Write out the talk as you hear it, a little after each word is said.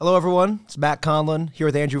Hello, everyone. It's Matt Conlin here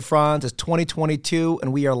with Andrew Franz. It's 2022,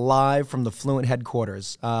 and we are live from the Fluent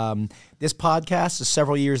headquarters. This podcast is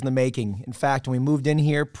several years in the making. In fact, when we moved in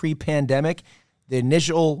here pre-pandemic, the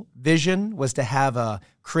initial vision was to have a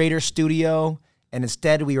creator studio, and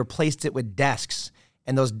instead we replaced it with desks.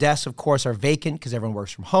 And those desks, of course, are vacant because everyone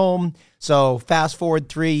works from home. So fast forward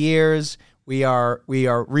 3 years, we are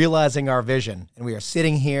realizing our vision, and we are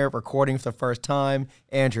sitting here recording for the first time.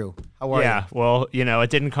 Andrew, how are you? Yeah, well, it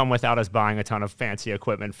didn't come without us buying a ton of fancy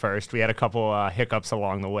equipment first. We had a couple hiccups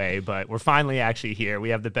along the way, but we're finally actually here. We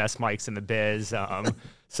have the best mics in the biz,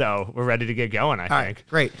 so we're ready to get going, I think. All right,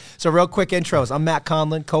 great. So real quick intros. I'm Matt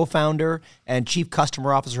Conlin, co-founder and chief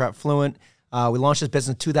customer officer at Fluent. We launched this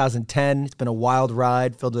business in 2010. It's been a wild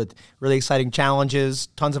ride filled with really exciting challenges,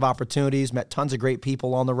 tons of opportunities, met tons of great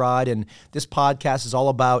people on the ride. And this podcast is all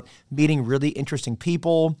about meeting really interesting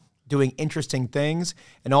people, doing interesting things,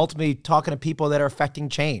 and ultimately talking to people that are affecting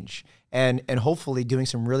change and hopefully doing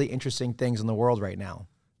some really interesting things in the world right now.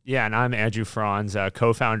 Yeah, and I'm Andrew Franz,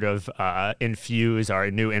 co-founder of Infuse,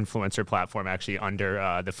 our new influencer platform, actually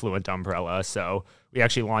under the Fluent umbrella. So we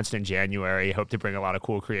actually launched in January. Hope to bring a lot of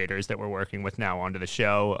cool creators that we're working with now onto the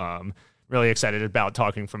show. Really excited about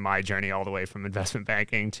talking from my journey all the way from investment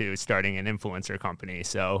banking to starting an influencer company.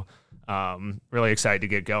 So really excited to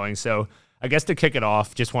get going. So I guess to kick it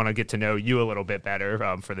off, just want to get to know you a little bit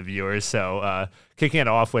better for the viewers. So kicking it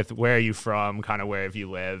off with where are you from, kind of where have you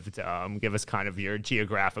lived? Give us kind of your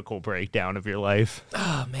geographical breakdown of your life.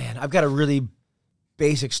 Oh, man, I've got a really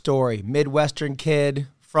basic story. Midwestern kid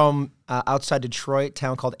from outside Detroit,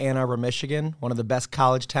 town called Ann Arbor, Michigan, one of the best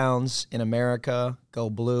college towns in America. Go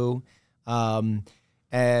Blue. But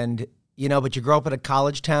you grow up in a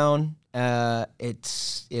college town.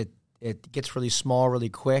 It gets really small really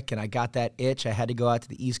quick, and I got that itch. I had to go out to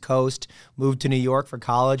the East Coast, moved to New York for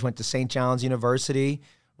college, went to St. John's University,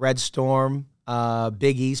 Red Storm,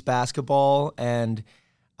 Big East basketball, and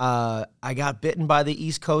I got bitten by the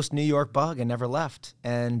East Coast New York bug and never left.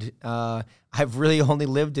 And I've really only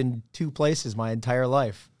lived in two places my entire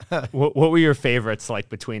life. What were your favorites like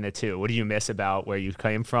between the two? What do you miss about where you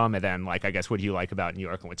came from? And then, I guess, what do you like about New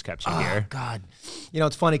York and what's kept you here? Oh, God.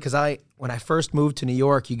 It's funny because when I first moved to New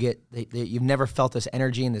York, you've never felt this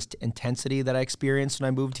energy and this intensity that I experienced when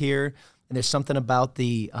I moved here. And there's something about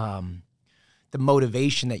the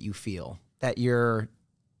motivation that you feel, that you're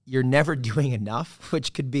never doing enough,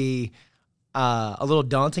 which could be a little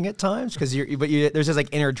daunting at times because there's this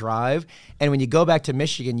inner drive. And when you go back to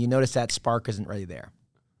Michigan, you notice that spark isn't really there.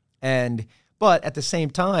 But at the same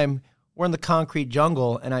time, we're in the concrete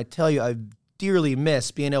jungle, and I tell you, I dearly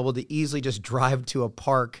miss being able to easily just drive to a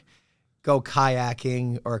park, go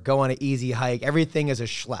kayaking, or go on an easy hike. Everything is a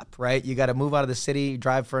schlep, right? You got to move out of the city,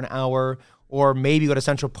 drive for an hour, or maybe go to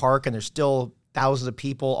Central Park, and there's still thousands of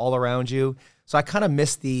people all around you. So I kind of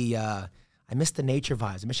miss the nature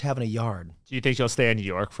vibes. I miss having a yard. Do you think you'll stay in New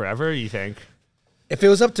York forever, you think? If it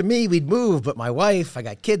was up to me, we'd move. But my wife, I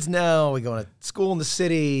got kids now. We go to school in the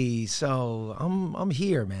city. So I'm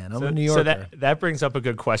here, man. I'm a New Yorker. So that brings up a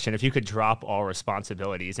good question. If you could drop all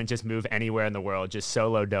responsibilities and just move anywhere in the world, just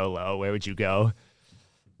solo dolo, where would you go?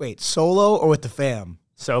 Wait, solo or with the fam?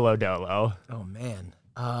 Solo dolo. Oh, man.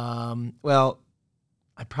 Well,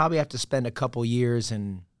 I'd probably have to spend a couple years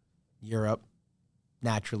in Europe.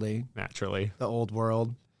 Naturally, the old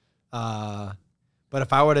world. But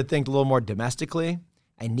if I were to think a little more domestically,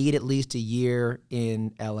 I need at least a year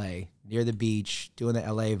in LA, near the beach, doing the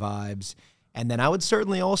LA vibes. And then I would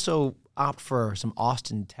certainly also opt for some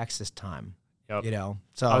Austin, Texas time. Yep.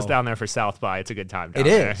 So I was down there for South by. It's a good time down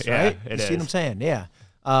there. It is, right? Yeah, it is. You see what I'm saying? Yeah.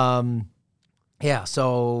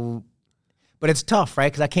 So, but it's tough,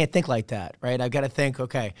 right? Because I can't think like that, right? I've got to think,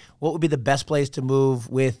 okay, what would be the best place to move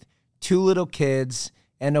with 2 little kids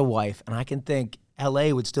and a wife? And I can think LA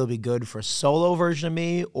would still be good for solo version of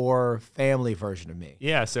me or family version of me.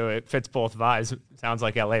 Yeah, so it fits both vibes. Sounds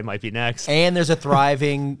like LA might be next. And there's a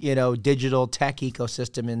thriving, digital tech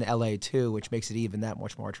ecosystem in LA too, which makes it even that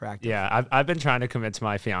much more attractive. Yeah, I've been trying to convince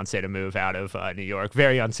my fiance to move out of New York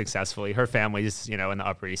very unsuccessfully. Her family's, in the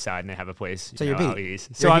Upper East Side, and they have a place so you're beat. Out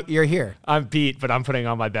east. So you're here. I'm beat, but I'm putting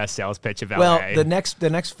on my best sales pitch of LA. Well, the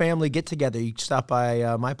next family get together, you stop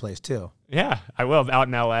by my place too. Yeah, I will. Out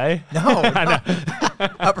in LA. No,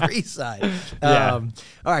 Upper East Side. Yeah.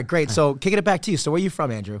 All right, great. So kicking it back to you. So where are you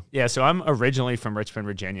from, Andrew? Yeah, so I'm originally from Richmond,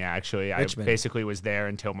 Virginia, actually. I basically was there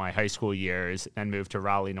until my high school years and moved to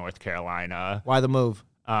Raleigh, North Carolina. Why the move?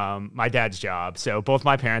 My dad's job. So both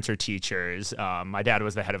my parents are teachers. My dad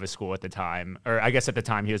was the head of a school at the time, or I guess at the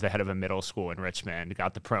time he was the head of a middle school in Richmond.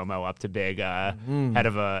 Got the promo up to big, head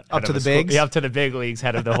of a up to the school, bigs, up to the big leagues,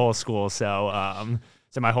 head of the whole school. So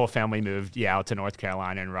So my whole family moved, out to North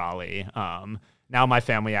Carolina and Raleigh. Now my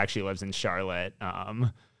family actually lives in Charlotte.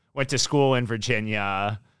 Went to school in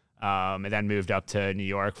Virginia, and then moved up to New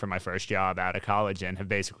York for my first job out of college, and have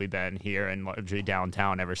basically been here and largely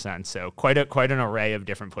downtown ever since. So quite an array of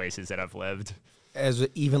different places that I've lived. As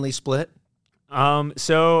evenly split?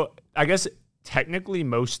 So I guess technically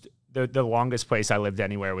the longest place I lived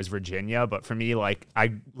anywhere was Virginia, but for me, like,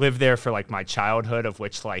 I lived there for like my childhood, of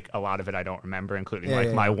which like a lot of it I don't remember,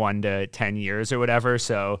 including my 1 to 10 years or whatever.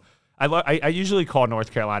 So I usually call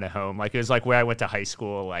North Carolina home. Like, it was like where I went to high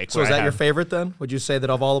school. Like, so is that your favorite then? Would you say that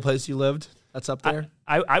of all the places you lived, that's up there?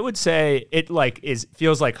 I would say it like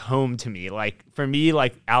feels like home to me. Like, for me,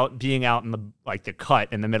 like being out in the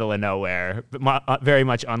cut in the middle of nowhere, but very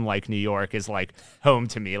much unlike New York, is like home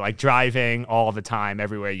to me. Like, driving all the time,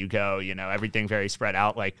 everywhere you go, everything very spread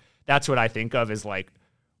out. Like, that's what I think of as like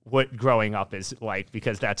what growing up is like,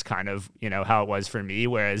 because that's kind of, how it was for me.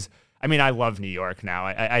 Whereas, I mean, I love New York now.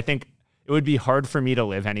 I think it would be hard for me to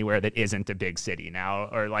live anywhere that isn't a big city now,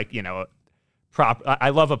 or like, I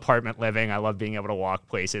love apartment living. I love being able to walk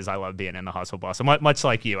places. I love being in the hustle bustle, much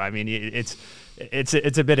like you. I mean, it's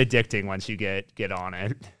a bit addicting once you get on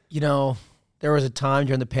it. There was a time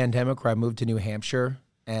during the pandemic where I moved to New Hampshire,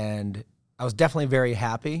 and I was definitely very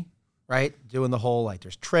happy, right? Doing the whole, like,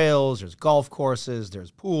 there's trails, there's golf courses, there's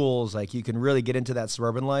pools. Like, you can really get into that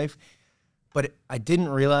suburban life. But I didn't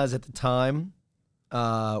realize at the time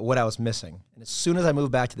what I was missing. And as soon as I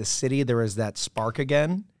moved back to the city, there was that spark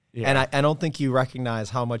again. Yeah. And I don't think you recognize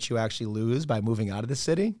how much you actually lose by moving out of the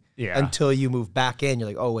city until you move back in. You're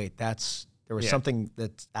like, oh, wait, there was something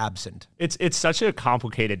that's absent. It's such a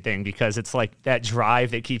complicated thing, because it's like that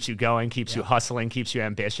drive that keeps you going, keeps you hustling, keeps you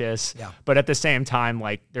ambitious. Yeah. But at the same time,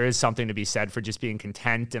 like, there is something to be said for just being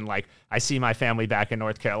content. And like, I see my family back in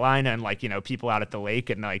North Carolina, and like, people out at the lake,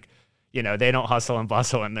 and like, they don't hustle and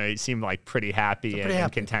bustle, and they seem like pretty happy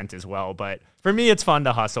and content as well. But for me, it's fun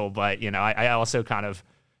to hustle. But, I also kind of,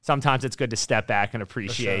 sometimes it's good to step back and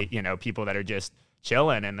appreciate, people that are just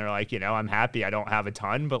chilling, and they're like, I'm happy. I don't have a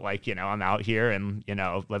ton, but like, I'm out here and,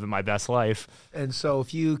 living my best life. And so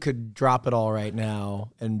if you could drop it all right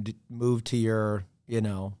now and move to your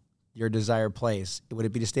desired place, would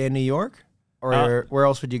it be to stay in New York? Or where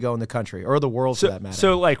else would you go in the country, or the world for that matter?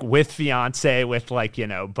 So like with fiance, with like,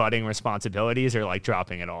 budding responsibilities, or like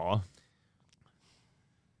dropping it all?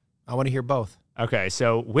 I want to hear both. Okay,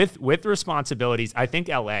 so with responsibilities, I think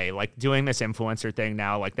LA, like doing this influencer thing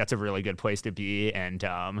now, like that's a really good place to be, and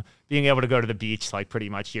being able to go to the beach like pretty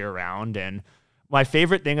much year round. And my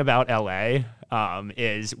favorite thing about LA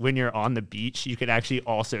is when you're on the beach, you can actually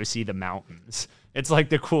also see the mountains. It's like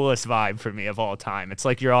the coolest vibe for me of all time. It's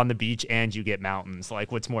like you're on the beach and you get mountains.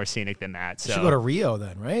 Like, what's more scenic than that? So you should go to Rio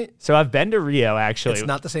then, right? So I've been to Rio, actually. It's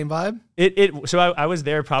not the same vibe? So I was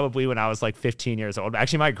there probably when I was like 15 years old.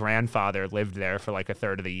 Actually, my grandfather lived there for like a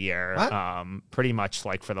third of the year, pretty much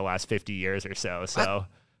like for the last 50 years or so. So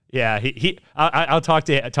yeah, I'll talk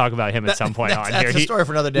about him at some point on here. That's a story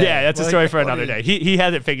for another day. Yeah, that's a story for another day. He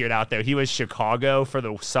has it figured out though. He was Chicago for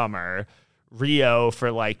the summer, Rio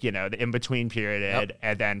for like, the in-between period,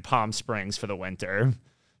 and then Palm Springs for the winter.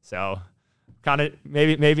 So kind of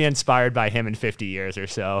maybe inspired by him in 50 years or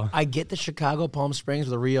so. I get the Chicago, Palm Springs,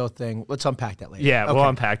 the Rio thing. Let's unpack that later. Yeah, we'll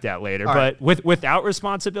unpack that later. All but right. Without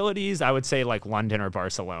responsibilities, I would say like London or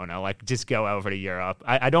Barcelona. Like, just go over to Europe.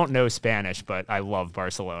 I don't know Spanish, but I love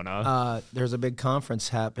Barcelona. There's a big conference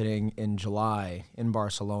happening in July in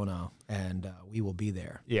Barcelona, and we will be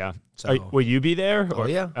there. Yeah. So, will you be there? Oh,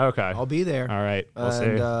 yeah. Okay. I'll be there. All right. We'll see.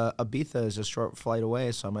 Ibiza is a short flight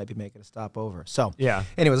away, so I might be making a stop over. So, yeah.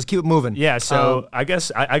 Anyways, let's keep it moving. Yeah, so I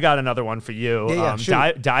guess I got another one for you.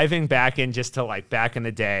 Diving back in just to like back in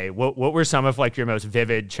the day, what were some of like your most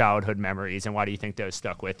vivid childhood memories, and why do you think those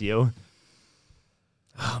stuck with you?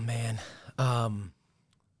 Oh, man.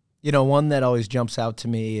 One that always jumps out to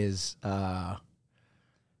me is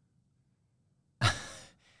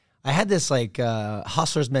I had this like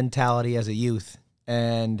hustler's mentality as a youth,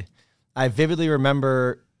 and I vividly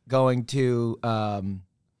remember going to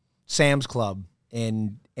Sam's Club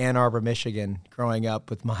in Ann Arbor, Michigan, growing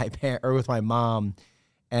up with with my mom,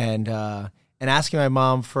 and asking my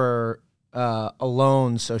mom for a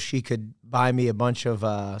loan so she could buy me a bunch of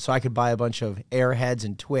so I could buy a bunch of Airheads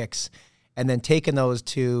and Twix, and then taking those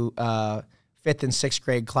to 5th and 6th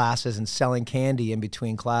grade classes and selling candy in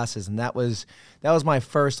between classes. And that was my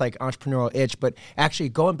first like entrepreneurial itch. But actually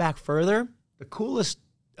going back further, the coolest,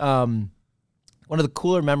 one of the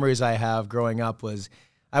cooler memories I have growing up was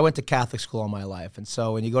I went to Catholic school all my life. And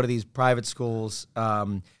so when you go to these private schools,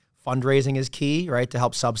 fundraising is key, right? To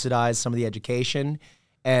help subsidize some of the education.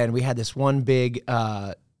 and we had this one big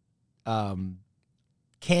candy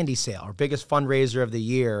sale, our biggest fundraiser of the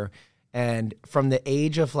year. And from the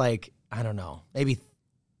age of like, I don't know, maybe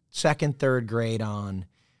second, third grade on,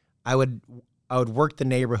 I would work the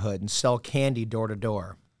neighborhood and sell candy door to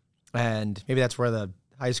door. And maybe that's where the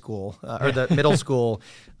high school or the middle school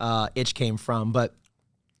itch came from. But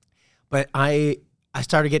I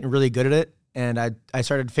started getting really good at it. And I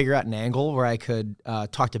started to figure out an angle where I could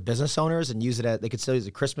talk to business owners and use it they could still use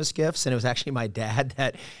it Christmas gifts. And it was actually my dad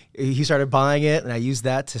that he started buying it. And I used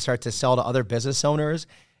that to start to sell to other business owners.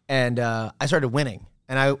 And I started winning.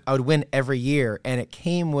 And I would win every year. And it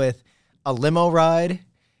came with a limo ride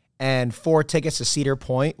and 4 tickets to Cedar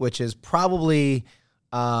Point, which is probably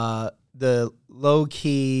the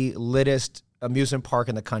low-key, littest amusement park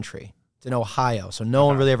in the country. It's in Ohio. So no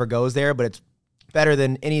one really ever goes there, but it's better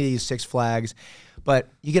than any of these Six Flags. But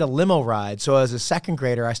you get a limo ride. So as a second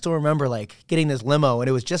grader, I still remember like getting this limo, and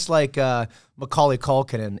it was just like Macaulay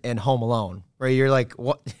Culkin in Home Alone, where you're like,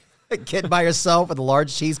 what? A kid by yourself with a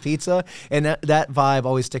large cheese pizza, and that vibe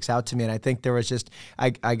always sticks out to me. And I think there was just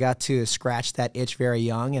I got to scratch that itch very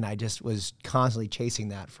young, and I just was constantly chasing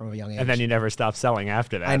that from a young age. And then you never stopped selling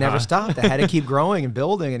after that. I never stopped. I had to keep growing and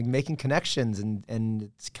building and making connections, and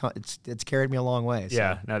it's carried me a long way. So.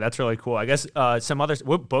 Yeah, no, that's really cool. I guess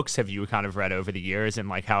what books have you kind of read over the years, and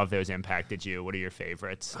like how have those impacted you? What are your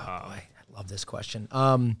favorites? Boy, I love this question.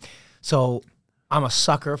 So I'm a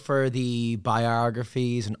sucker for the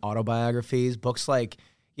biographies and autobiographies, books like,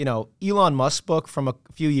 Elon Musk's book from a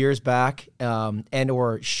few years back, and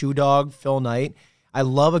or Shoe Dog, Phil Knight. I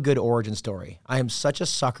love a good origin story. I am such a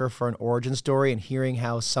sucker for an origin story and hearing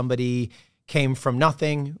how somebody came from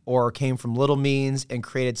nothing or came from little means and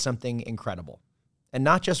created something incredible. And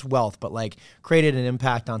not just wealth, but like created an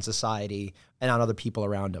impact on society and on other people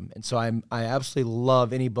around them. And so I absolutely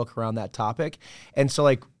love any book around that topic. And so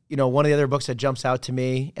like, one of the other books that jumps out to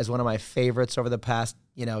me as one of my favorites over the past,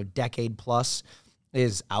 decade plus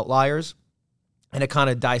is Outliers. And it kind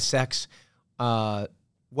of dissects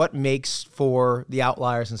what makes for the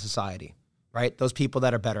outliers in society, right? Those people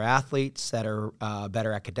that are better athletes, that are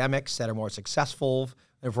better academics, that are more successful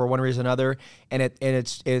for one reason or another. And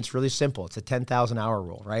it's really simple. It's a 10,000 hour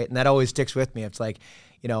rule, right? And that always sticks with me. It's like,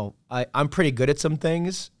 I'm pretty good at some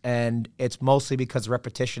things, and it's mostly because of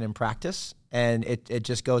repetition and practice. And it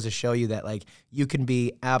just goes to show you that like you can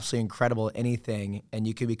be absolutely incredible at anything, and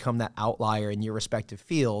you can become that outlier in your respective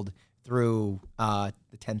field through the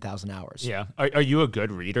 10,000 hours. Yeah. Are you a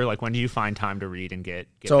good reader? Like, when do you find time to read and get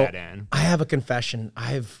So that in? I have a confession.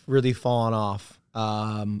 I've really fallen off.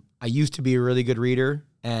 I used to be a really good reader,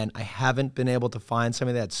 and I haven't been able to find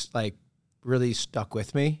something that's like really stuck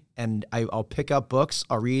with me. And I'll pick up books,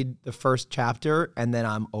 I'll read the first chapter, and then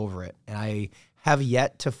I'm over it. And I have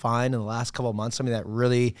yet to find in the last couple of months something that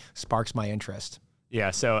really sparks my interest. Yeah,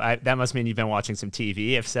 so that must mean you've been watching some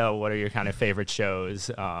TV. If so, what are your kind of favorite shows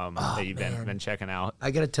that you've been checking out?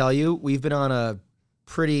 I got to tell you, we've been on a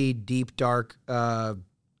pretty deep, dark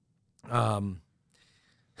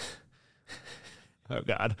Oh,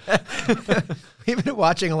 God. We've been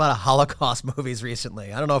watching a lot of Holocaust movies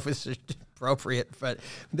recently. I don't know if it's appropriate, but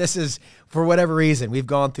this is, for whatever reason, we've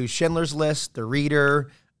gone through Schindler's List, The Reader,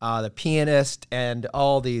 The Pianist, and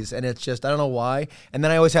all these, and it's just, I don't know why. And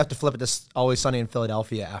then I always have to flip it to Always Sunny in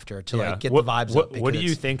Philadelphia after to like get the vibes up. What do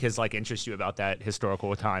you think has like interested you about that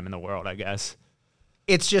historical time in the world, I guess?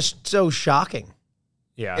 It's just so shocking.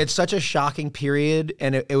 Yeah. It's such a shocking period,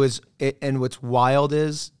 and and what's wild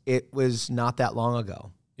is it was not that long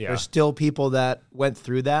ago. Yeah. There's still people that went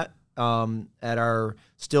through that that are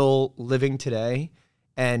still living today,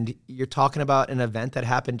 and you're talking about an event that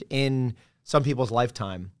happened in some people's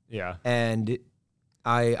lifetime. Yeah. And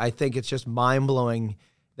I think it's just mind-blowing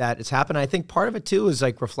that it's happened. I think part of it, too, is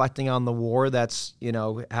like reflecting on the war that's,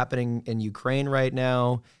 happening in Ukraine right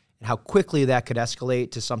now, and how quickly that could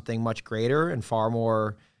escalate to something much greater and far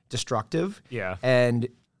more destructive. Yeah. And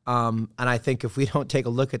I think if we don't take a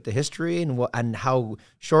look at the history and how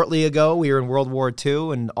shortly ago we were in World War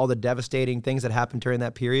II and all the devastating things that happened during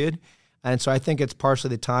that period. And so I think it's partially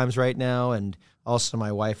the times right now, and also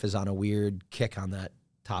my wife is on a weird kick on that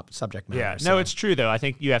top subject matter. Yeah, no, it's true, though. I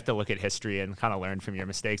think you have to look at history and kind of learn from your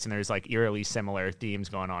mistakes, and there's like eerily similar themes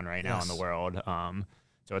going on right now in the world.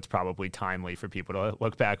 So it's probably timely for people to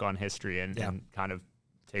look back on history and kind of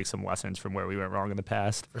take some lessons from where we went wrong in the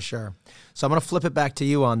past. For sure. So I'm going to flip it back to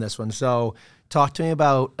you on this one. So talk to me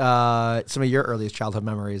about some of your earliest childhood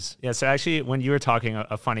memories. Yeah, so actually, when you were talking,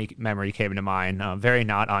 a funny memory came to mind. Very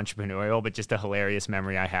not entrepreneurial, but just a hilarious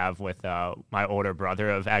memory I have with my older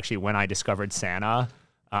brother of actually when I discovered Santa.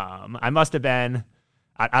 I must have been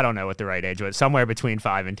I don't know what the right age was, somewhere between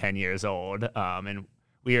 5 and 10 years old. And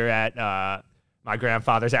we were at my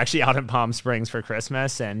grandfather's actually out in Palm Springs for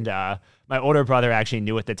Christmas. And my older brother actually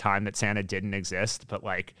knew at the time that Santa didn't exist, but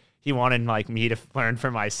like he wanted like me to learn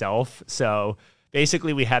for myself. So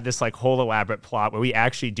basically we had this like whole elaborate plot where we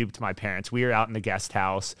actually duped my parents. We were out in the guest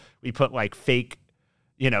house. We put like fake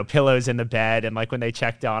pillows in the bed. And like when they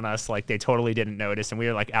checked on us, like they totally didn't notice. And we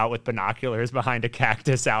were like out with binoculars behind a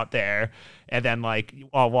cactus out there. And then like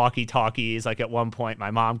all walkie talkies, like at one point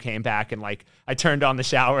my mom came back and like I turned on the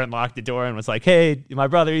shower and locked the door and was like, hey, my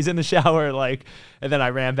brother, he's in the shower. Like, and then I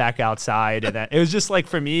ran back outside and then it was just like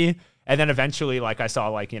for me. And then eventually like I saw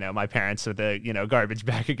like, my parents with the, garbage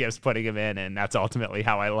bag of gifts putting them in. And that's ultimately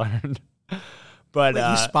how I learned. But wait,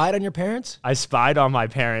 you spied on your parents? I spied on my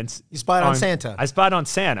parents. You spied on Santa? I spied on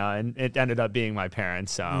Santa, and it ended up being my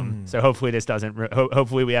parents. So hopefully this doesn't.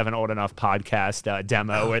 Hopefully we have an old enough podcast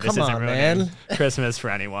demo where this isn't ruining Christmas for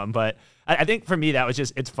anyone. But I think for me that was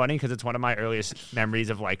just. It's funny because it's one of my earliest memories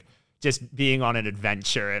of like just being on an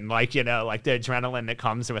adventure and like like the adrenaline that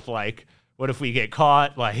comes with like what if we get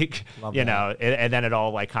caught, like and then it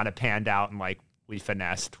all like kind of panned out and like we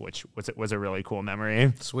finessed, which was a really cool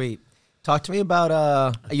memory. Sweet. Talk to me about,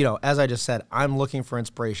 as I just said, I'm looking for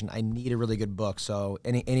inspiration. I need a really good book. So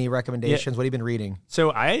any recommendations? What have you been reading?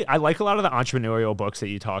 So I like a lot of the entrepreneurial books that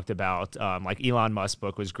you talked about. Like Elon Musk's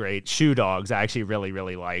book was great. Shoe Dogs, I actually really,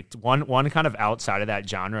 really liked. One kind of outside of that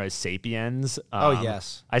genre is Sapiens. Oh,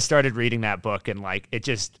 yes. I started reading that book and like it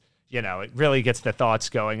just, it really gets the thoughts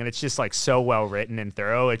going and it's just like so well written and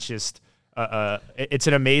thorough. It's just, it's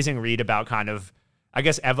an amazing read about kind of, I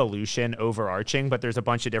guess, evolution overarching, but there's a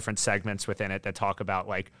bunch of different segments within it that talk about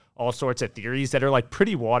like all sorts of theories that are like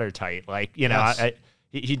pretty watertight. Like, yes.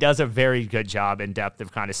 He does a very good job in depth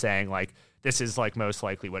of kind of saying like, this is like most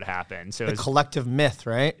likely what happened. So the collective myth,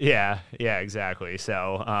 right? Yeah, exactly.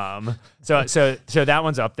 So, so that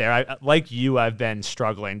one's up there. Like you, I've been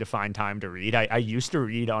struggling to find time to read. I used to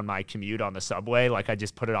read on my commute on the subway. Like I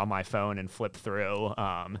just put it on my phone and flip through.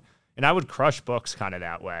 And I would crush books kind of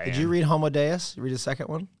that way. Did you read Homo Deus? You read the second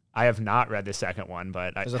one? I have not read the second one,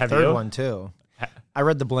 but there's a third one too. I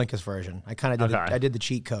read the Blinkist version. I kind of did. I did the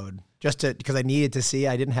cheat code just because I needed to see.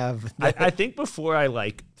 I didn't have. I think before I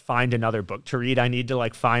like find another book to read, I need to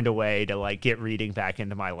like find a way to like get reading back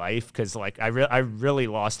into my life because like I really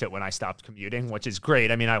lost it when I stopped commuting, which is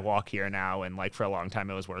great. I mean, I walk here now, and like for a long time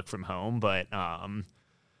it was work from home, but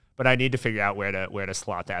I need to figure out where to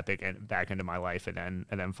slot that back into my life and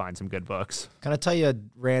then find some good books. Can I tell you a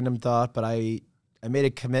random thought? But I made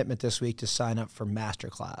a commitment this week to sign up for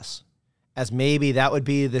Masterclass, as maybe that would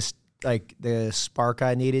be this like the spark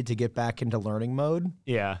I needed to get back into learning mode.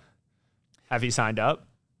 Yeah. Have you signed up?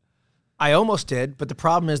 I almost did, but the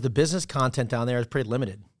problem is the business content down there is pretty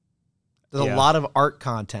limited. There's a lot of art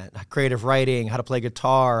content, creative writing, how to play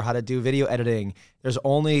guitar, how to do video editing. There's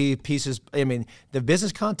only pieces. I mean, the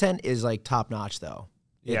business content is like top notch, though.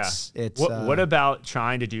 It's what about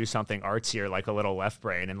trying to do something artsier, like a little left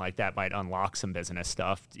brain, and like that might unlock some business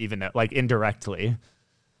stuff, even though, like indirectly.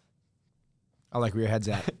 I like where your head's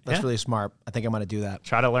at. That's really smart. I think I'm going to do that.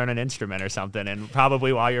 Try to learn an instrument or something, and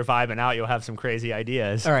probably while you're vibing out, you'll have some crazy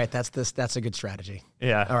ideas. All right, that's a good strategy.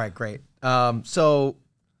 Yeah. All right, great. So.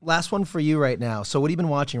 Last one for you right now. So what have you been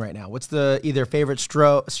watching right now? What's the either favorite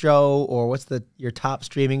show or what's your top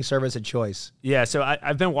streaming service of choice? Yeah, so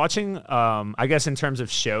I've been watching, I guess in terms of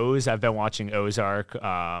shows, I've been watching Ozark.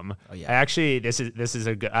 I actually, this is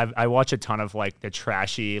a good, I watch a ton of like the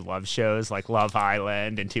trashy love shows like Love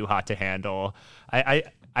Island and Too Hot to Handle.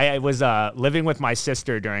 I was living with my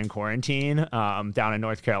sister during quarantine down in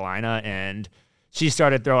North Carolina, and she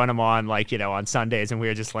started throwing them on like, on Sundays, and we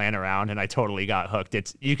were just laying around and I totally got hooked.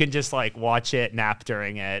 You can just like watch it, nap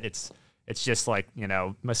during it. It's just like,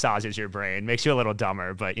 massages your brain, makes you a little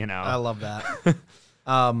dumber, but I love that.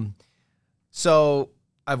 So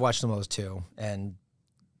I've watched some of those too, and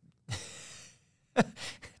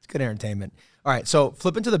it's good entertainment. All right. So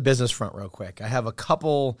flip into the business front real quick. I have a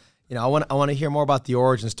couple, I want to hear more about the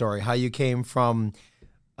origin story, how you came from,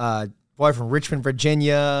 from Richmond,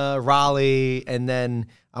 Virginia, Raleigh, and then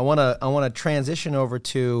I want to transition over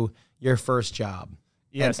to your first job.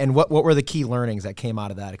 Yes. And what were the key learnings that came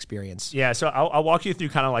out of that experience? Yeah, so I'll walk you through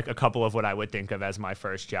kind of like a couple of what I would think of as my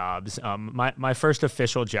first jobs. My first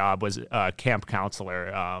official job was camp counselor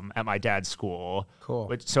at my dad's school.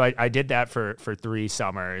 Cool. So I did that for 3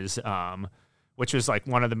 summers, which was like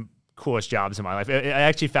one of the coolest jobs in my life. I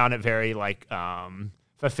actually found it very like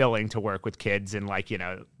fulfilling to work with kids and like,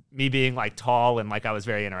 me being like tall and like I was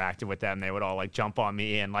very interactive with them. They would all like jump on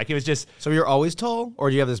me and like it was just. So you're always tall, or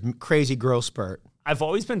do you have this crazy growth spurt? I've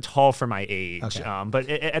always been tall for my age, Okay. but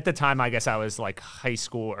at the time, I guess I was like high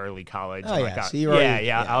school, early college. Oh, and, yeah. like, So you were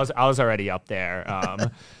already- I was already up there.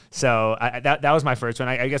 So that was my first one.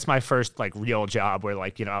 I guess my first like real job where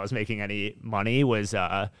like, I was making any money was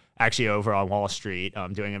actually over on Wall Street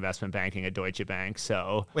doing investment banking at Deutsche Bank.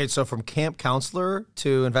 So Wait, so from camp counselor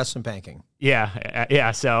to investment banking.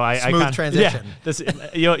 yeah. So I Smooth kind transition.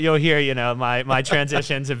 Yeah, you'll hear, my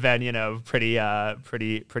transitions have been, pretty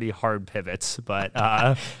hard pivots, but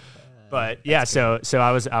yeah. So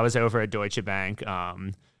I was over at Deutsche Bank.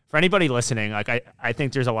 For anybody listening, like I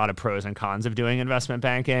think there's a lot of pros and cons of doing investment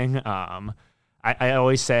banking. I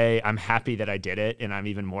always say I'm happy that I did it, and I'm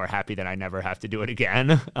even more happy that I never have to do it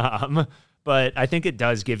again. But I think it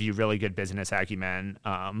does give you really good business acumen.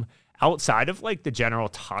 Outside of like the general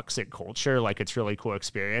toxic culture, like it's really cool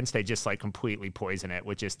experience. They just like completely poison it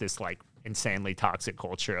with just this like insanely toxic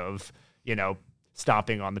culture of,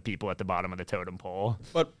 stomping on the people at the bottom of the totem pole.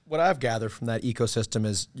 But what I've gathered from that ecosystem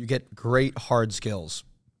is you get great hard skills,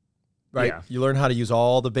 right? Yeah. You learn how to use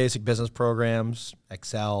all the basic business programs,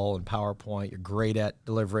 Excel and PowerPoint. You're great at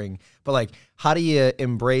delivering. But like, how do you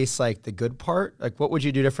embrace like the good part? Like, what would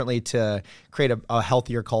you do differently to create a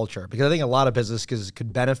healthier culture? Because I think a lot of businesses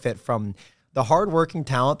could benefit from the hardworking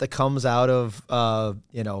talent that comes out of, a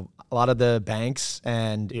lot of the banks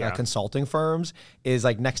and consulting firms is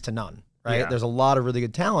like next to none. Right. Yeah. There's a lot of really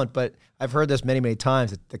good talent, but I've heard this many, many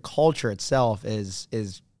times that the culture itself is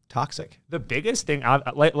toxic. The biggest thing,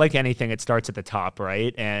 like anything, it starts at the top,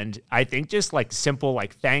 right? And I think just like simple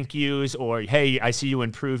like thank yous or, hey, I see you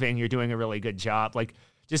improving, you're doing a really good job. Like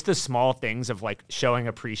just the small things of like showing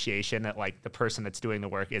appreciation that like the person that's doing the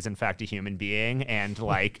work is in fact a human being and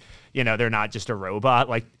like, they're not just a robot.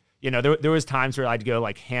 Like, there was times where I'd go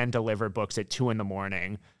like hand deliver books at 2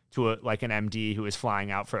 a.m. to like an MD who is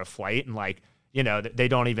flying out for a flight and like,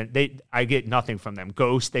 I get nothing from them.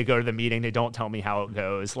 Ghost, they go to the meeting, they don't tell me how it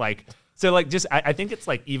goes. Like, so like just, I think it's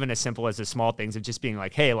like even as simple as the small things of just being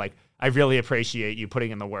like, hey, like, I really appreciate you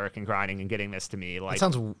putting in the work and grinding and getting this to me. Like, It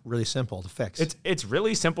sounds really simple to fix. It's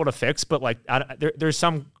really simple to fix, but like there's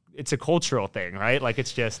some, it's a cultural thing, right? Like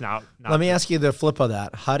it's just not. Let me ask you the flip of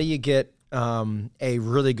that. How do you get a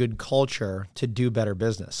really good culture to do better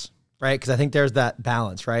business? Right, because I think there's that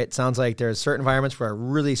balance, right? It sounds like there's certain environments where I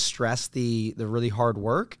really stress the really hard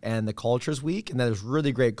work and the culture's weak, and then there's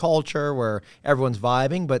really great culture where everyone's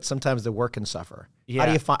vibing, but sometimes the work can suffer.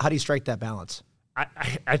 Yeah. How do you strike that balance?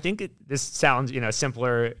 I think this sounds,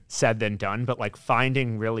 simpler said than done, but like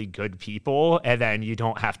finding really good people and then you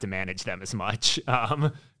don't have to manage them as much.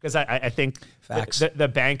 Because I think the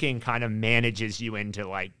banking kind of manages you into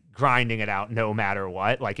like grinding it out no matter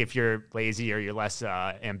what. Like if you're lazy or you're less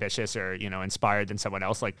ambitious or, inspired than someone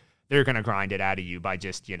else, like they're going to grind it out of you by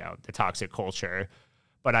just, the toxic culture.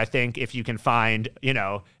 But I think if you can find,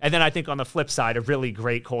 and then I think on the flip side, a really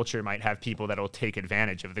great culture might have people that'll take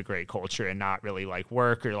advantage of the great culture and not really like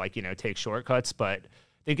work or like, take shortcuts. But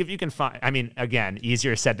I think if you can find, again,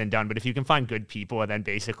 easier said than done, but if you can find good people and then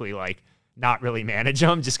basically like not really manage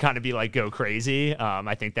them, just kind of be like, go crazy.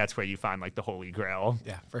 I think that's where you find like the holy grail.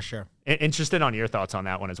 Yeah, for sure. Interested on your thoughts on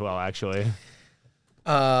that one as well, actually.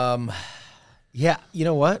 Yeah, you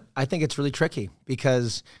know what? I think it's really tricky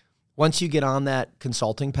because once you get on that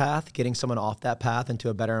consulting path, getting someone off that path into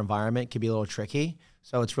a better environment can be a little tricky.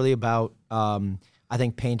 So it's really about, I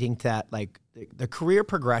think, painting that like the career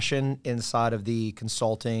progression inside of the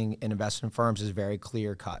consulting and investment firms is very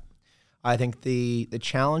clear cut. I think the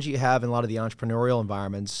challenge you have in a lot of the entrepreneurial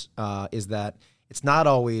environments is that it's not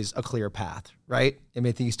always a clear path, right?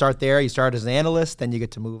 You start there, you start as an analyst, then you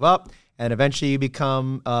get to move up, and eventually you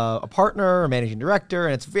become a partner or managing director,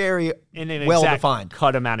 and it's very well-defined.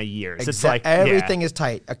 Cut amount of years. It's like everything is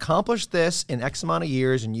tight. Accomplish this in X amount of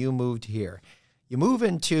years, and you moved here. You move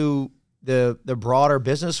into the broader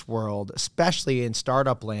business world, especially in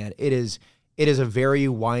startup land. It is a very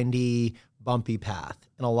windy, bumpy path.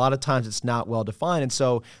 And a lot of times it's not well defined. And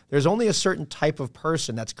so there's only a certain type of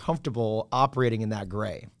person that's comfortable operating in that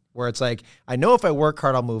gray, where it's like, I know if I work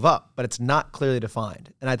hard, I'll move up, but it's not clearly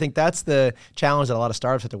defined. And I think that's the challenge that a lot of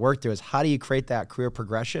startups have to work through is how do you create that career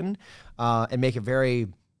progression and make it very,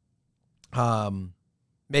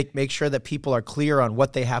 make sure that people are clear on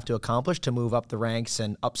what they have to accomplish to move up the ranks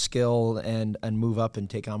and upskill and move up and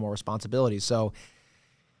take on more responsibilities. So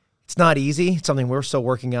it's not easy. It's something we're still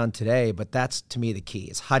working on today, but that's, to me, the key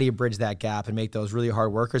is how do you bridge that gap and make those really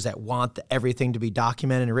hard workers that want everything to be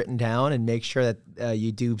documented and written down and make sure that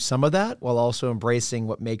you do some of that while also embracing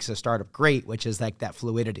what makes a startup great, which is like that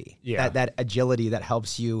fluidity, that agility that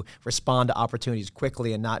helps you respond to opportunities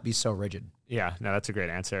quickly and not be so rigid. Yeah, no, that's a great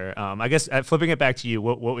answer. I guess flipping it back to you,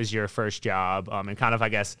 what was your first job? And kind of, I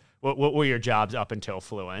guess, what were your jobs up until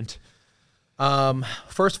Fluent?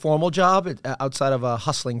 First formal job outside of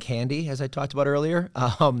hustling candy, as I talked about earlier,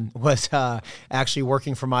 was actually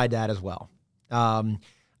working for my dad as well.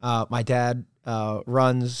 My dad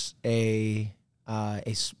runs a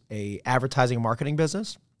advertising and marketing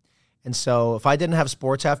business, and so if I didn't have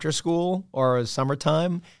sports after school or it was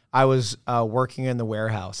summertime, I was working in the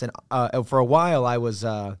warehouse. And for a while,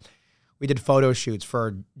 we did photo shoots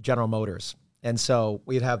for General Motors. And so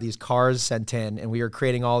we'd have these cars sent in, and we were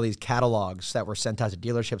creating all these catalogs that were sent out to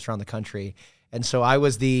dealerships around the country. And so I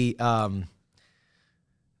was the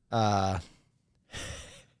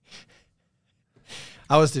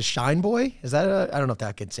I was the shine boy. Is that I don't know if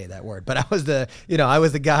I can say that word, but I was the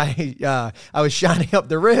guy. I was shining up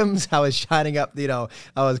the rims. I was shining up, I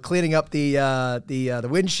was cleaning up the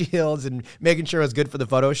windshields and making sure it was good for the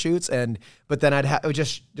photo shoots. But then it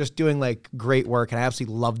was just doing like great work, and I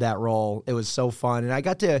absolutely loved that role. It was so fun, and I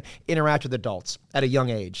got to interact with adults at a young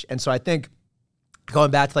age. And so I think,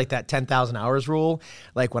 going back to like that 10,000 hours rule,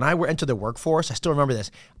 like when I entered the workforce, I still remember this.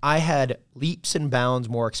 I had leaps and bounds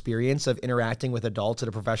more experience of interacting with adults at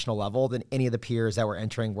a professional level than any of the peers that were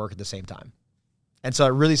entering work at the same time. And so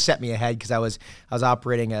it really set me ahead because I was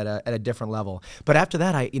operating at a different level. But after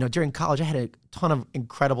that, during college, I had a ton of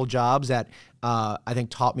incredible jobs that I think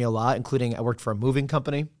taught me a lot, including I worked for a moving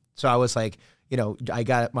company. So I was like, I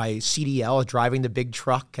got my CDL, driving the big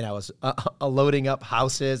truck, and I was loading up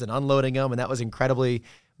houses and unloading them, and that was incredibly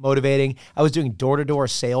motivating. I was doing door-to-door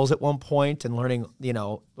sales at one point and learning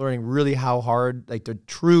really how hard, like the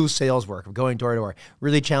true sales work of going door-to-door.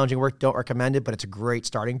 Really challenging work, don't recommend it, but it's a great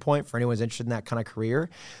starting point for anyone who's interested in that kind of career.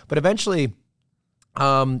 But eventually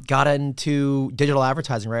got into digital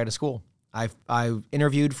advertising right out of school. I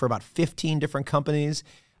interviewed for about 15 different companies,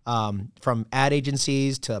 from ad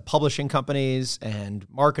agencies to publishing companies and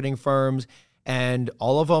marketing firms, and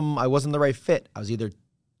all of them, I wasn't the right fit. I was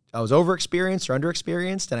overexperienced or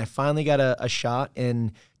underexperienced, and I finally got a shot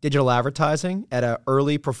in digital advertising at an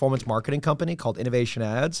early performance marketing company called Innovation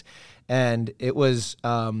Ads, and it was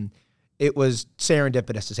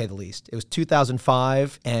serendipitous, to say the least. It was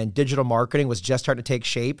 2005, and digital marketing was just starting to take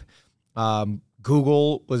shape.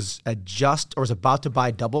 Google was about to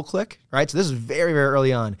buy DoubleClick, right? So this is very, very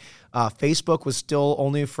early on. Facebook was still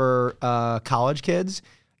only for college kids.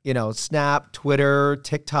 Snap, Twitter,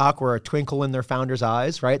 TikTok were a twinkle in their founders'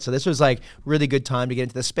 eyes, right? So this was like really good time to get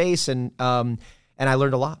into the space, and I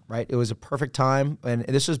learned a lot, right? It was a perfect time, and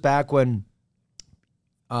this was back when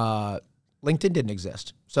LinkedIn didn't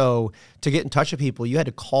exist. So to get in touch with people, you had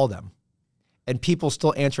to call them, and people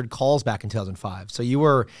still answered calls back in 2005. So you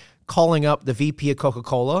were calling up the VP of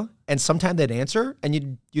Coca-Cola, and sometimes they'd answer,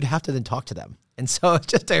 and you'd have to then talk to them. And so it's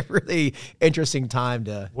just a really interesting time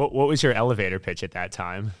to... What was your elevator pitch at that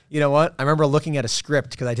time? You know what? I remember looking at a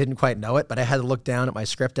script because I didn't quite know it, but I had to look down at my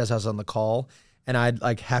script as I was on the call, and I'd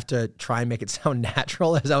like have to try and make it sound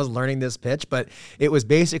natural as I was learning this pitch. But it was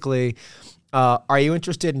basically, are you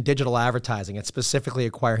interested in digital advertising and specifically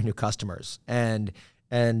acquiring new customers? And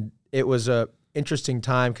it was a interesting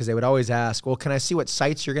time because they would always ask, well, can I see what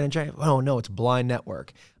sites you're going to generate? Oh, no, it's a blind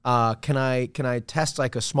network. Can I test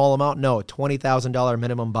like a small amount? No, $20,000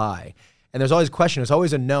 minimum buy. And there's always a question. There's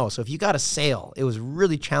always a no. So if you got a sale, it was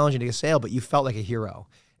really challenging to get a sale, but you felt like a hero.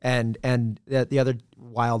 And the other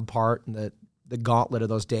wild part and the gauntlet of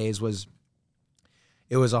those days was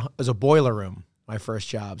it was a boiler room, my first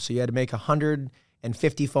job. So you had to make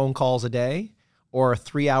 150 phone calls a day, or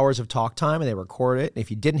 3 hours of talk time, and they record it. And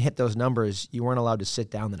if you didn't hit those numbers, you weren't allowed to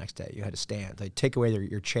sit down the next day. You had to stand. They'd take away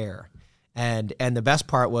your chair. And the best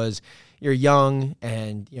part was you're young,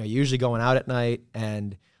 and you're usually going out at night,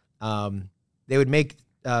 and they would make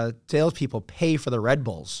salespeople pay for the Red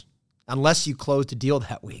Bulls unless you closed a deal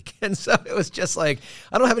that week. And so it was just like,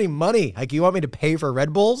 I don't have any money. Like, you want me to pay for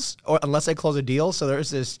Red Bulls or unless I close a deal? So there's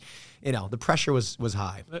this... the pressure was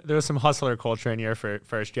high. There was some hustler culture in your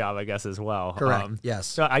first job, I guess, as well. Correct. Yes.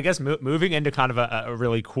 So I guess moving into kind of a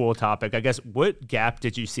really cool topic, I guess, what gap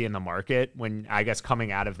did you see in the market when, I guess,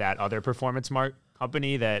 coming out of that other performance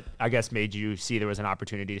company that, I guess, made you see there was an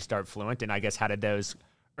opportunity to start Fluent? And I guess, how did those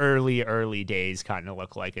early days kind of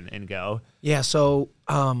look like and go? Yeah. So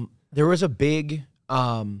there was a big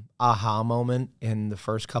aha moment in the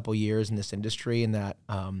first couple years in this industry, in that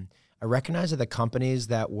I recognized that the companies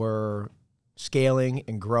that were scaling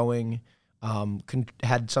and growing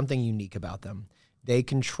had something unique about them. They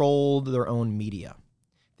controlled their own media.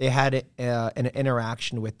 They had an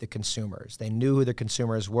interaction with the consumers. They knew who the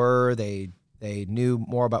consumers were. They knew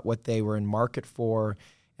more about what they were in market for.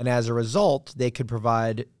 And as a result, they could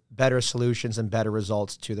provide better solutions and better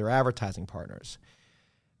results to their advertising partners.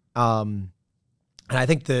 And I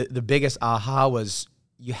think the biggest aha was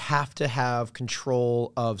you have to have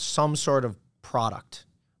control of some sort of product,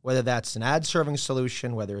 whether that's an ad serving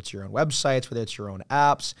solution, whether it's your own websites, whether it's your own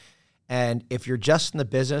apps. And if you're just in the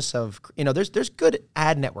business of, there's good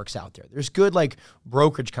ad networks out there. There's good like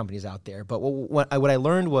brokerage companies out there. But what I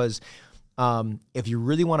learned was if you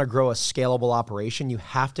really want to grow a scalable operation, you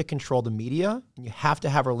have to control the media and you have to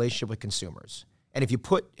have a relationship with consumers. And if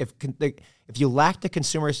you lack the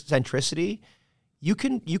consumer centricity, you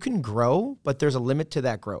can grow, but there's a limit to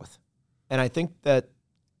that growth. And I think that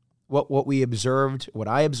what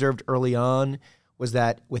I observed early on was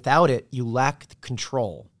that without it, you lack the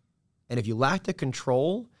control. And if you lack the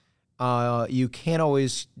control, you can't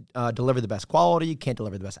always deliver the best quality. You can't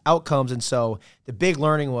deliver the best outcomes. And so the big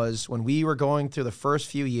learning was when we were going through the first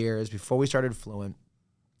few years before we started Fluent,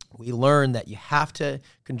 we learned that you have to,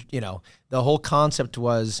 the whole concept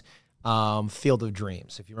was Field of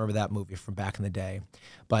Dreams, if you remember that movie from back in the day.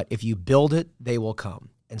 But if you build it, they will come.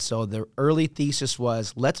 And so the early thesis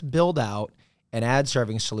was, let's build out an ad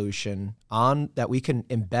serving solution that we can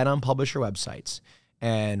embed on publisher websites.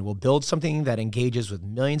 And we'll build something that engages with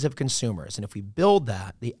millions of consumers. And if we build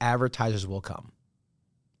that, the advertisers will come.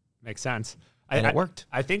 Makes sense. And it worked.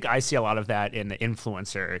 I think I see a lot of that in the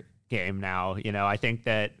influencer game now. I think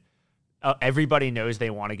that everybody knows they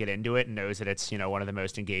want to get into it and knows that it's, one of the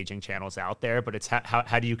most engaging channels out there. But it's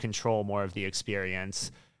how do you control more of the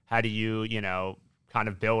experience? How do you, kind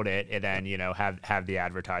of build it and then, have the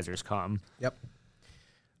advertisers come? Yep.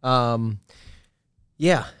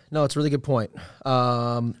 Yeah, no, it's a really good point.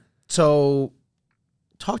 So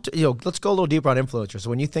let's go a little deeper on influencers. So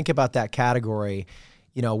when you think about that category,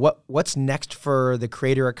 what's next for the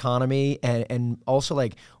creator economy and also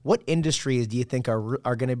like what industries do you think are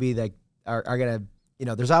going to be are going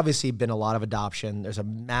to, there's obviously been a lot of adoption. There's a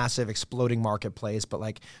massive exploding marketplace, but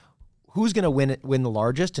like who's going to win the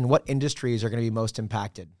largest and what industries are going to be most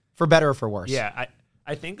impacted for better or for worse? Yeah,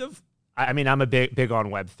 I think I'm a big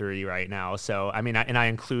on Web3 right now. So, I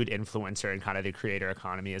include influencer and kind of the creator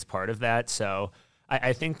economy as part of that. So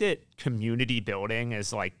I think that community building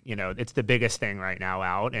is like, it's the biggest thing right now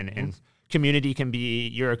out. And community can be,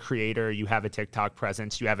 you're a creator, you have a TikTok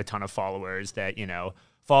presence, you have a ton of followers that,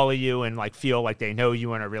 follow you and like feel like they know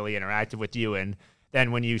you and are really interactive with you. And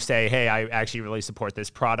then when you say, hey, I actually really support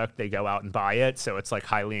this product, they go out and buy it. So it's like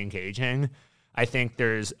highly engaging. I think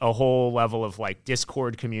there's a whole level of like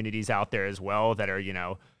Discord communities out there as well that are,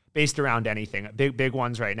 based around anything. Big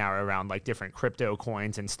ones right now are around like different crypto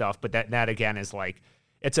coins and stuff. But that again is like,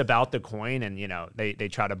 it's about the coin and, they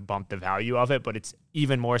try to bump the value of it. But it's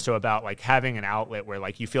even more so about like having an outlet where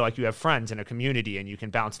like you feel like you have friends in a community and you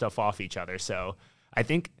can bounce stuff off each other. So I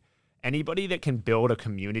think anybody that can build a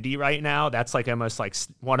community right now, that's like almost like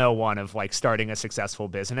 101 of like starting a successful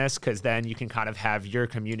business, because then you can kind of have your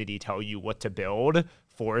community tell you what to build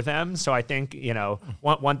for them. So I think,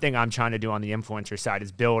 one thing I'm trying to do on the influencer side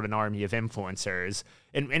is build an army of influencers.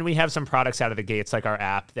 And we have some products out of the gates, like our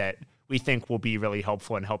app, that we think will be really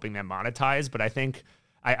helpful in helping them monetize. But I think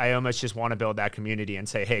I almost just want to build that community and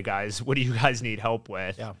say, hey guys, what do you guys need help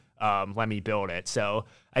with? Yeah. Let me build it. So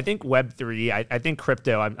I think Web3, I think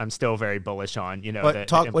crypto, I'm still very bullish on, what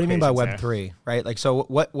do you mean by Web3, right? Like, so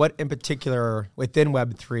what in particular within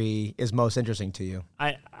Web3 is most interesting to you?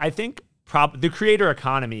 I think the creator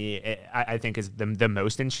economy, I think is the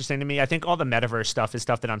most interesting to me. I think all the metaverse stuff is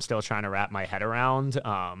stuff that I'm still trying to wrap my head around.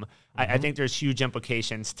 I think there's huge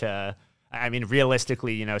implications to,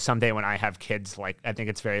 realistically, someday when I have kids, like, I think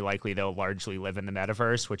it's very likely they'll largely live in the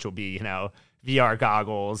metaverse, which will be, VR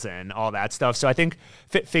goggles and all that stuff. So I think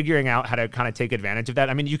figuring out how to kind of take advantage of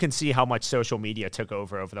that. You can see how much social media took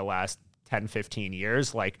over the last 10, 15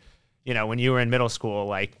 years. Like, when you were in middle school,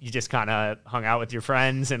 like you just kind of hung out with your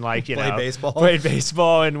friends and like, played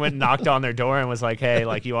baseball and went and knocked on their door and was like, hey,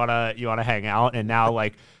 like you want to hang out. And now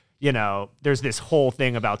like, there's this whole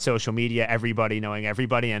thing about social media, everybody knowing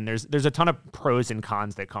everybody. And there's a ton of pros and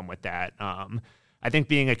cons that come with that. I think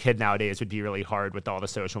being a kid nowadays would be really hard with all the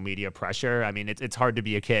social media pressure. It's hard to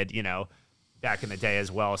be a kid, back in the day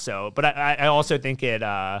as well. So, but I also think it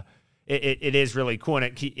is really cool,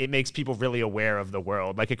 and it makes people really aware of the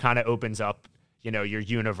world. Like it kind of opens up, your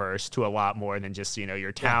universe to a lot more than just,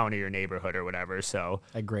 your town or your neighborhood or whatever. So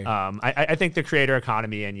I agree. I think the creator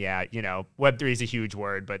economy and Web3 is a huge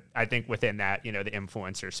word, but I think within that, the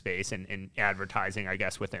influencer space and advertising, I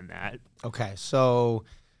guess within that. Okay. So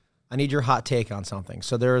I need your hot take on something.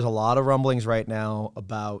 So there's a lot of rumblings right now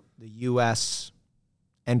about the U.S.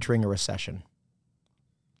 entering a recession,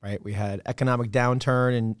 right? We had economic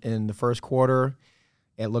downturn in the first quarter.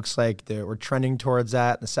 It looks like we're trending towards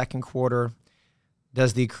that in the second quarter.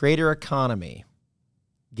 Does the creator economy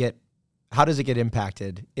how does it get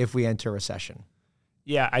impacted if we enter a recession?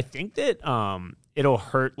 Yeah, I think that it'll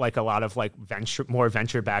hurt like a lot of like more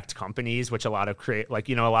venture-backed companies, which a lot of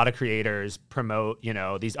creators promote,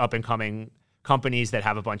 these up-and-coming companies that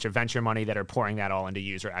have a bunch of venture money that are pouring that all into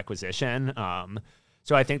user acquisition.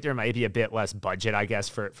 So I think there might be a bit less budget, I guess,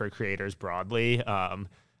 for creators broadly.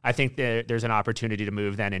 I think that there's an opportunity to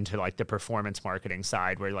move then into like the performance marketing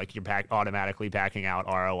side where like you're automatically backing out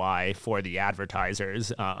ROI for the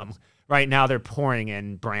advertisers. Right now they're pouring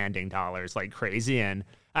in branding dollars like crazy, and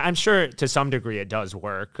I'm sure to some degree it does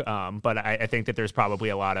work, but I think that there's probably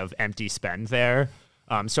a lot of empty spend there.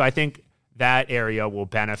 So I think that area will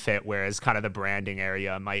benefit, whereas kind of the branding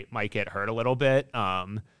area might get hurt a little bit.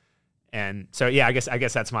 And so, yeah, I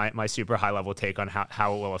guess that's my super high level take on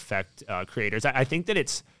how it will affect creators. I think that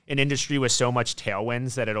it's an industry with so much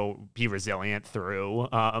tailwinds that it'll be resilient through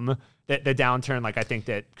the downturn. Like I think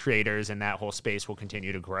that creators in that whole space will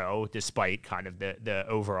continue to grow despite kind of the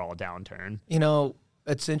overall downturn.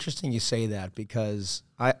 It's interesting you say that because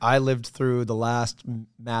I lived through the last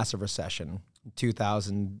massive recession,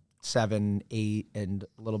 2007, 8, and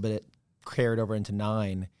a little bit carried over into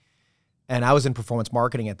 9. And I was in performance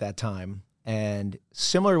marketing at that time. And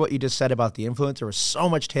similar to what you just said about the influencer, there was so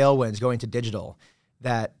much tailwinds going to digital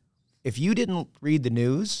that if you didn't read the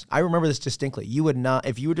news, I remember this distinctly, you would not,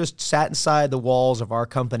 if you were just sat inside the walls of our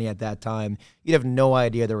company at that time, you'd have no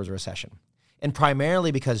idea there was a recession. And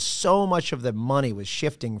primarily because so much of the money was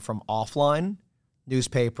shifting from offline,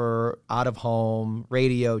 newspaper, out of home,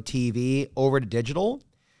 radio, TV, over to digital,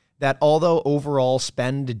 that although overall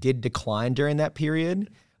spend did decline during that period,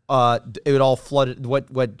 it would all flooded,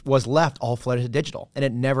 what was left all flooded to digital, and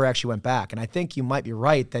it never actually went back. And I think you might be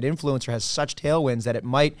right that influencer has such tailwinds that it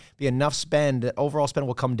might be enough spend, that overall spend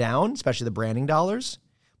will come down, especially the branding dollars,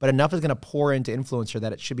 but enough is going to pour into influencer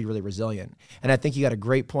that it should be really resilient. And I think you got a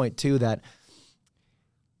great point too, that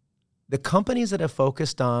the companies that have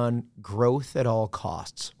focused on growth at all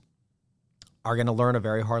costs are going to learn a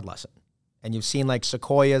very hard lesson. And you've seen like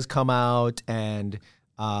Sequoia's come out and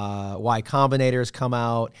Y Combinator's come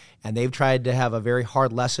out, and they've tried to have a very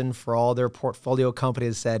hard lesson for all their portfolio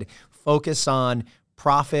companies, said focus on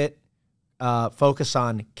profit, focus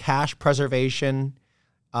on cash preservation,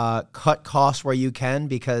 cut costs where you can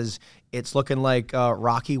because it's looking like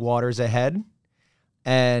rocky waters ahead.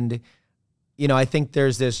 And, I think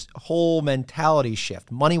there's this whole mentality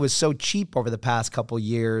shift. Money was so cheap over the past couple of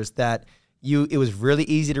years that it was really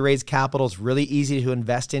easy to raise capital. It's really easy to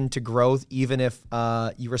invest into growth, even if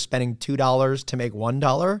you were spending $2 to make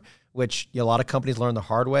 $1, which a lot of companies learn the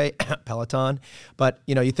hard way, Peloton. But,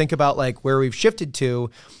 you think about like where we've shifted to,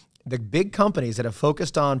 the big companies that have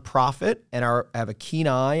focused on profit and have a keen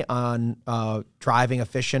eye on driving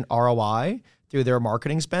efficient ROI through their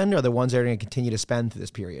marketing spend are the ones that are going to continue to spend through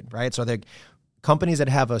this period, right? So the companies that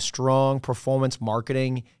have a strong performance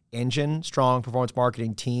marketing engine, strong performance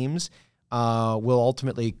marketing teams, will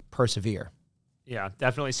ultimately persevere. Yeah,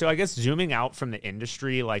 definitely. So I guess zooming out from the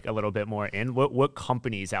industry, like a little bit more in, what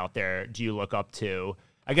companies out there do you look up to,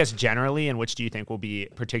 I guess generally, and which do you think will be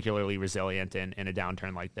particularly resilient in a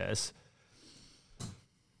downturn like this?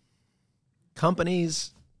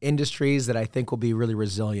 Companies, industries that I think will be really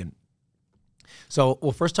resilient. So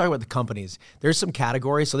we'll first talk about the companies. There's some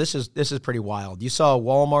categories. So this is pretty wild. You saw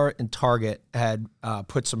Walmart and Target had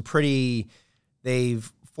put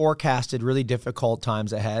they've forecasted really difficult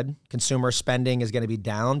times ahead. Consumer spending is going to be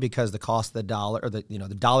down because the cost of the dollar, or the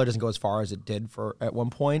dollar doesn't go as far as it did at one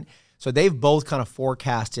point. So they've both kind of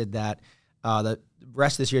forecasted that the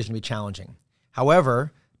rest of this year is going to be challenging.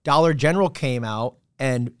 However, Dollar General came out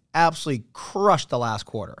and absolutely crushed the last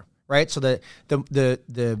quarter, right? So the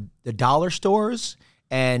dollar stores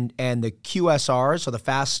and the QSRs, so the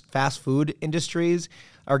fast food industries,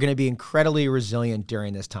 are going to be incredibly resilient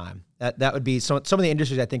during this time. That would be some of the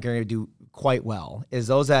industries I think are going to do quite well, is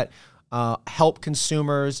those that help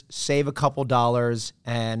consumers save a couple dollars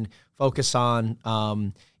and focus on,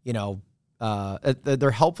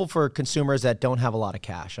 they're helpful for consumers that don't have a lot of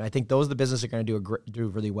cash. And I think those are the businesses that are going to do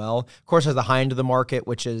really well. Of course, there's the high end of the market,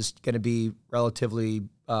 which is going to be relatively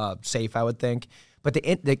safe, I would think. But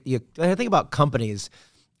the thing about companies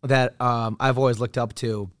that I've always looked up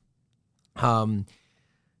to,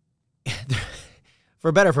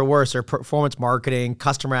 for better or for worse, are performance marketing,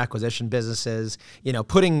 customer acquisition businesses,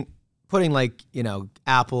 putting like,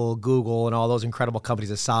 Apple, Google, and all those incredible companies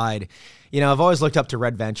aside, I've always looked up to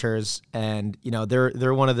Red Ventures, and,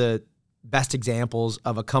 they're one of the best examples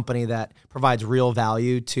of a company that provides real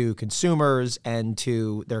value to consumers and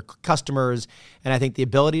to their customers. And I think the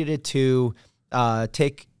ability to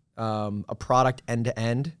take a product end to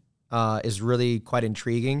end is really quite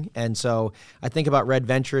intriguing. And so I think about Red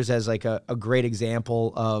Ventures as like a great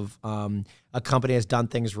example of a company that's done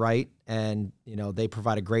things right, and they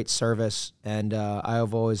provide a great service. And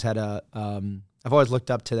I've always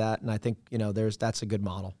looked up to that, and I think that's a good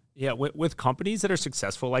model. Yeah, with companies that are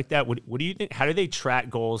successful like that, what do you think? How do they track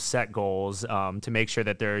goals, set goals to make sure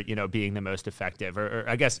that they're being the most effective? Or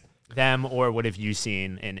I guess them, or what have you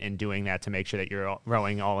seen in doing that to make sure that you're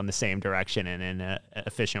rowing all in the same direction and in an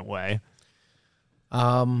efficient way?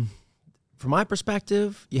 From my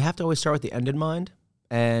perspective, you have to always start with the end in mind,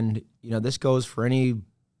 and this goes for any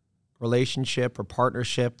relationship or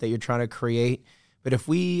partnership that you're trying to create. But if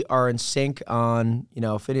we are in sync on,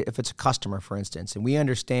 if it's a customer, for instance, and we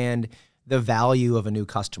understand the value of a new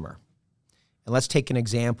customer, and let's take an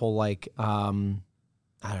example like, home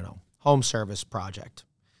service project.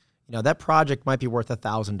 That project might be worth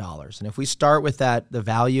 $1,000. And if we start with the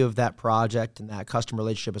value of that project and that customer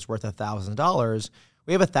relationship is worth $1,000,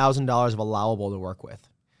 we have $1,000 of allowable to work with.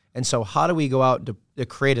 And so how do we go out to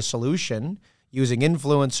create a solution using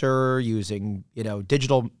influencer, using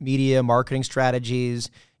digital media marketing strategies,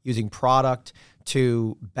 using product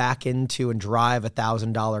to back into and drive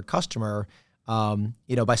 $1,000 customer?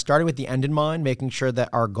 By starting with the end in mind, making sure that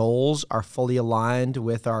our goals are fully aligned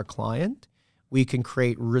with our client, we can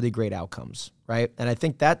create really great outcomes, right? And I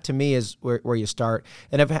think that to me is where you start.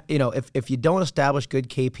 And if you don't establish good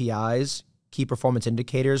KPIs, key performance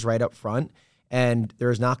indicators right up front, and there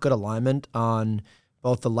is not good alignment on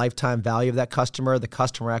both the lifetime value of that customer, the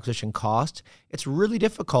customer acquisition cost, it's really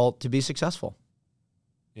difficult to be successful.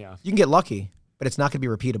 Yeah. You can get lucky, but it's not going to be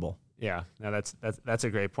repeatable. Yeah, no, that's a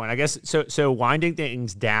great point. I guess so winding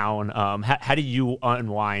things down, how do you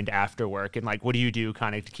unwind after work, and what do you do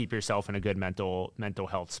kind of to keep yourself in a good mental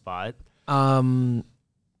health spot? I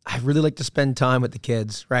really like to spend time with the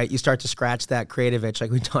kids, right? You start to scratch that creative itch like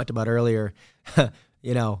we talked about earlier.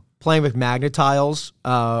 Playing with magnet tiles,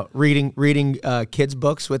 reading kids'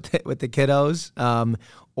 books with the kiddos,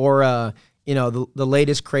 the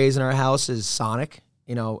latest craze in our house is Sonic.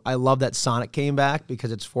 I love that Sonic came back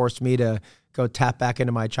because it's forced me to go tap back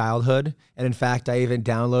into my childhood. And in fact, I even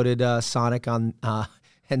downloaded Sonic and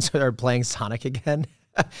started playing Sonic again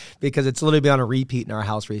because it's literally been on a repeat in our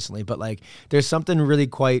house recently. But there's something really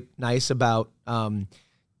quite nice about doing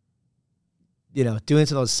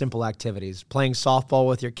some of those simple activities. Playing softball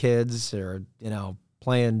with your kids or,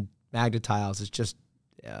 playing magnet tiles is just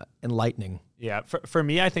enlightening. Yeah, for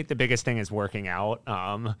me, I think the biggest thing is working out.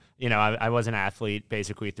 I was an athlete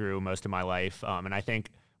basically through most of my life, and I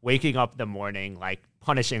think waking up in the morning,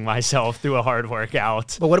 punishing myself through a hard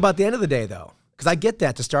workout. But what about the end of the day, though? Because I get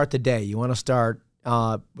that to start the day, you want to start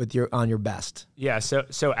on your best. Yeah. So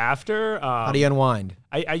after, how do you unwind?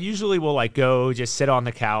 I usually will go just sit on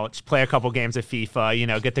the couch, play a couple games of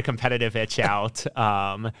FIFA, get the competitive itch out.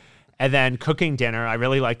 And then cooking dinner, I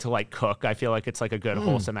really like to cook. I feel like it's a good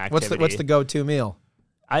wholesome activity. What's the go-to meal?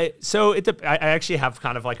 I actually have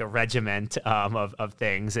kind of a regiment of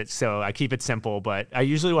things. So I keep it simple, but I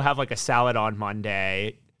usually will have a salad on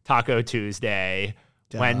Monday, taco Tuesday.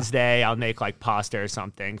 Duh. Wednesday I'll make pasta or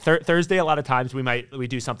something. Thursday a lot of times we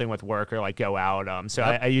do something with work or go out.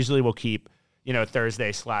 I usually will keep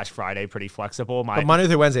Thursday/Friday pretty flexible. But Monday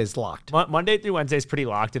through Wednesday is locked. Monday through Wednesday is pretty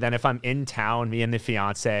locked. And then if I'm in town, me and the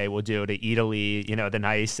fiance will do to Italy, the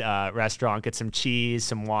nice restaurant, get some cheese,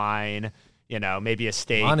 some wine, maybe a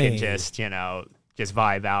steak, and just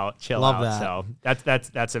vibe out, chill Love out. That. So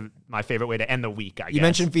that's my favorite way to end the week, I guess. You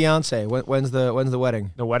mentioned fiance. When's the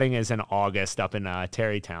wedding? The wedding is in August up in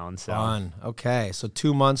Terrytown. So. Fun. Okay, so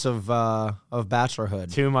 2 months of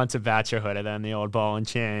bachelorhood. 2 months of bachelorhood, and then the old ball and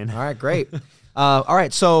chain. All right, great. All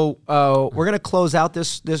right, so we're gonna close out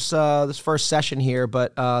this first session here,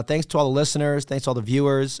 but thanks to all the listeners, thanks to all the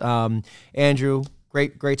viewers. Andrew,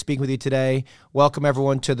 great speaking with you today. Welcome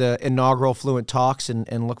everyone to the inaugural Fluent Talks,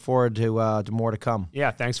 and look forward to more to come.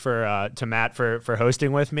 Yeah, thanks to Matt for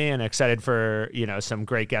hosting with me, and excited for some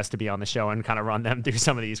great guests to be on the show and kind of run them through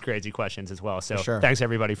some of these crazy questions as well. So Thanks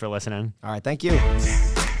everybody for listening. All right, thank you.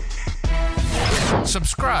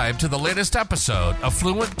 Subscribe to the latest episode of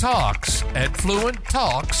Fluent Talks at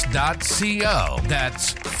fluenttalks.co.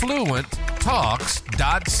 That's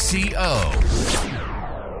fluenttalks.co.